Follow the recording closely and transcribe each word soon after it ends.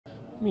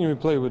I mean, we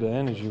played with the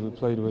energy. We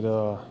played with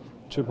a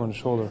chip on the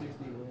shoulder.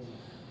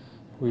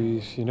 We,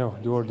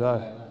 do or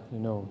die.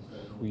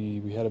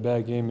 We had a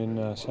bad game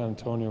in San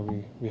Antonio.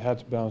 We had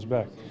to bounce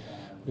back.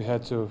 We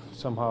had to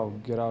somehow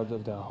get out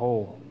of that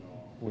hole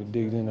we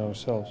digged in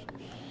ourselves.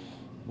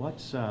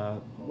 What's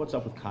up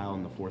with Kyle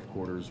in the fourth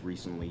quarters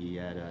recently? He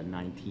had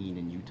 19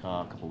 in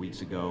Utah a couple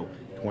weeks ago,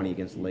 20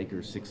 against the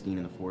Lakers, 16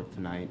 in the fourth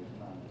tonight.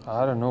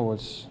 I don't know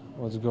what's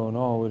going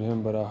on with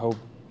him, but I hope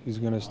he's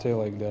gonna stay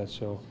like that.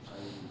 So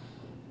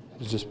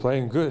he's just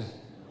playing good,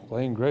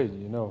 playing great.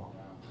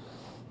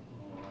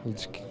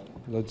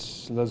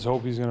 Let's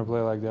hope he's gonna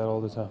play like that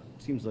all the time.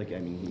 Seems like,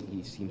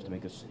 he seems to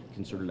make a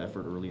concerted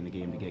effort early in the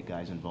game to get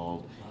guys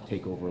involved,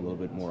 take over a little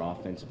bit more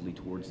offensively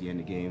towards the end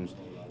of games.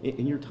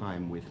 In your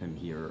time with him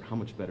here, how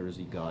much better has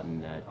he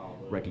gotten at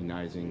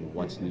recognizing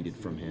what's needed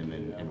from him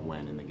and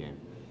when in the game?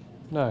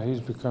 No, he's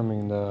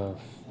becoming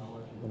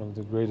one of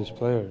the greatest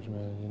players,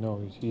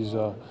 man. He's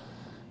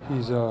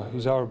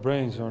our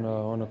brains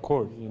on a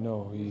court.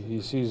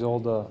 He sees all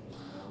the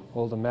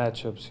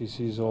matchups. He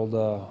sees all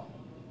the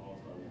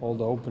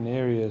open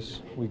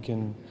areas. We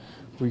can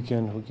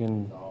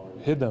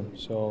hit them.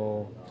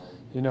 So,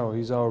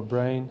 he's our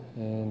brain,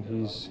 and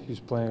he's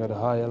playing at a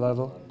higher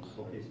level.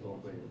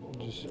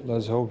 Just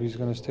let's hope he's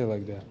going to stay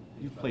like that.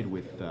 You've played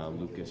with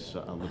Lucas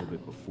a little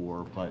bit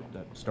before, but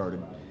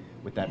started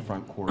with that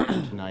front court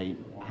tonight.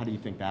 How do you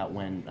think that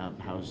went?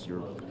 How's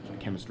your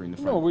chemistry in the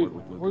front court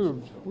with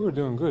Lucas? We were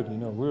doing good.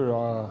 We were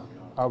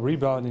out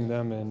rebounding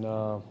them, and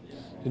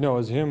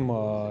as him,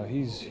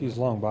 he's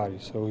long body,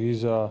 so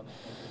he's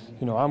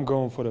I'm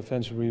going for the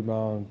offensive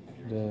rebound.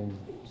 Then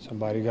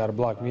somebody got to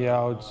block me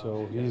out,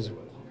 so he's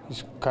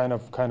kind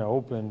of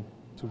open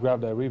to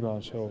grab that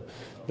rebound. So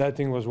that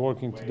thing was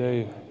working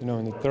today.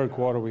 In the third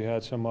quarter we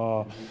had some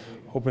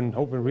open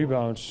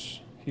rebounds.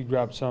 He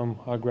grabbed some,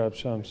 I grabbed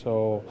some.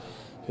 So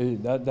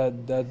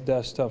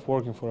that stuff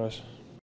working for us.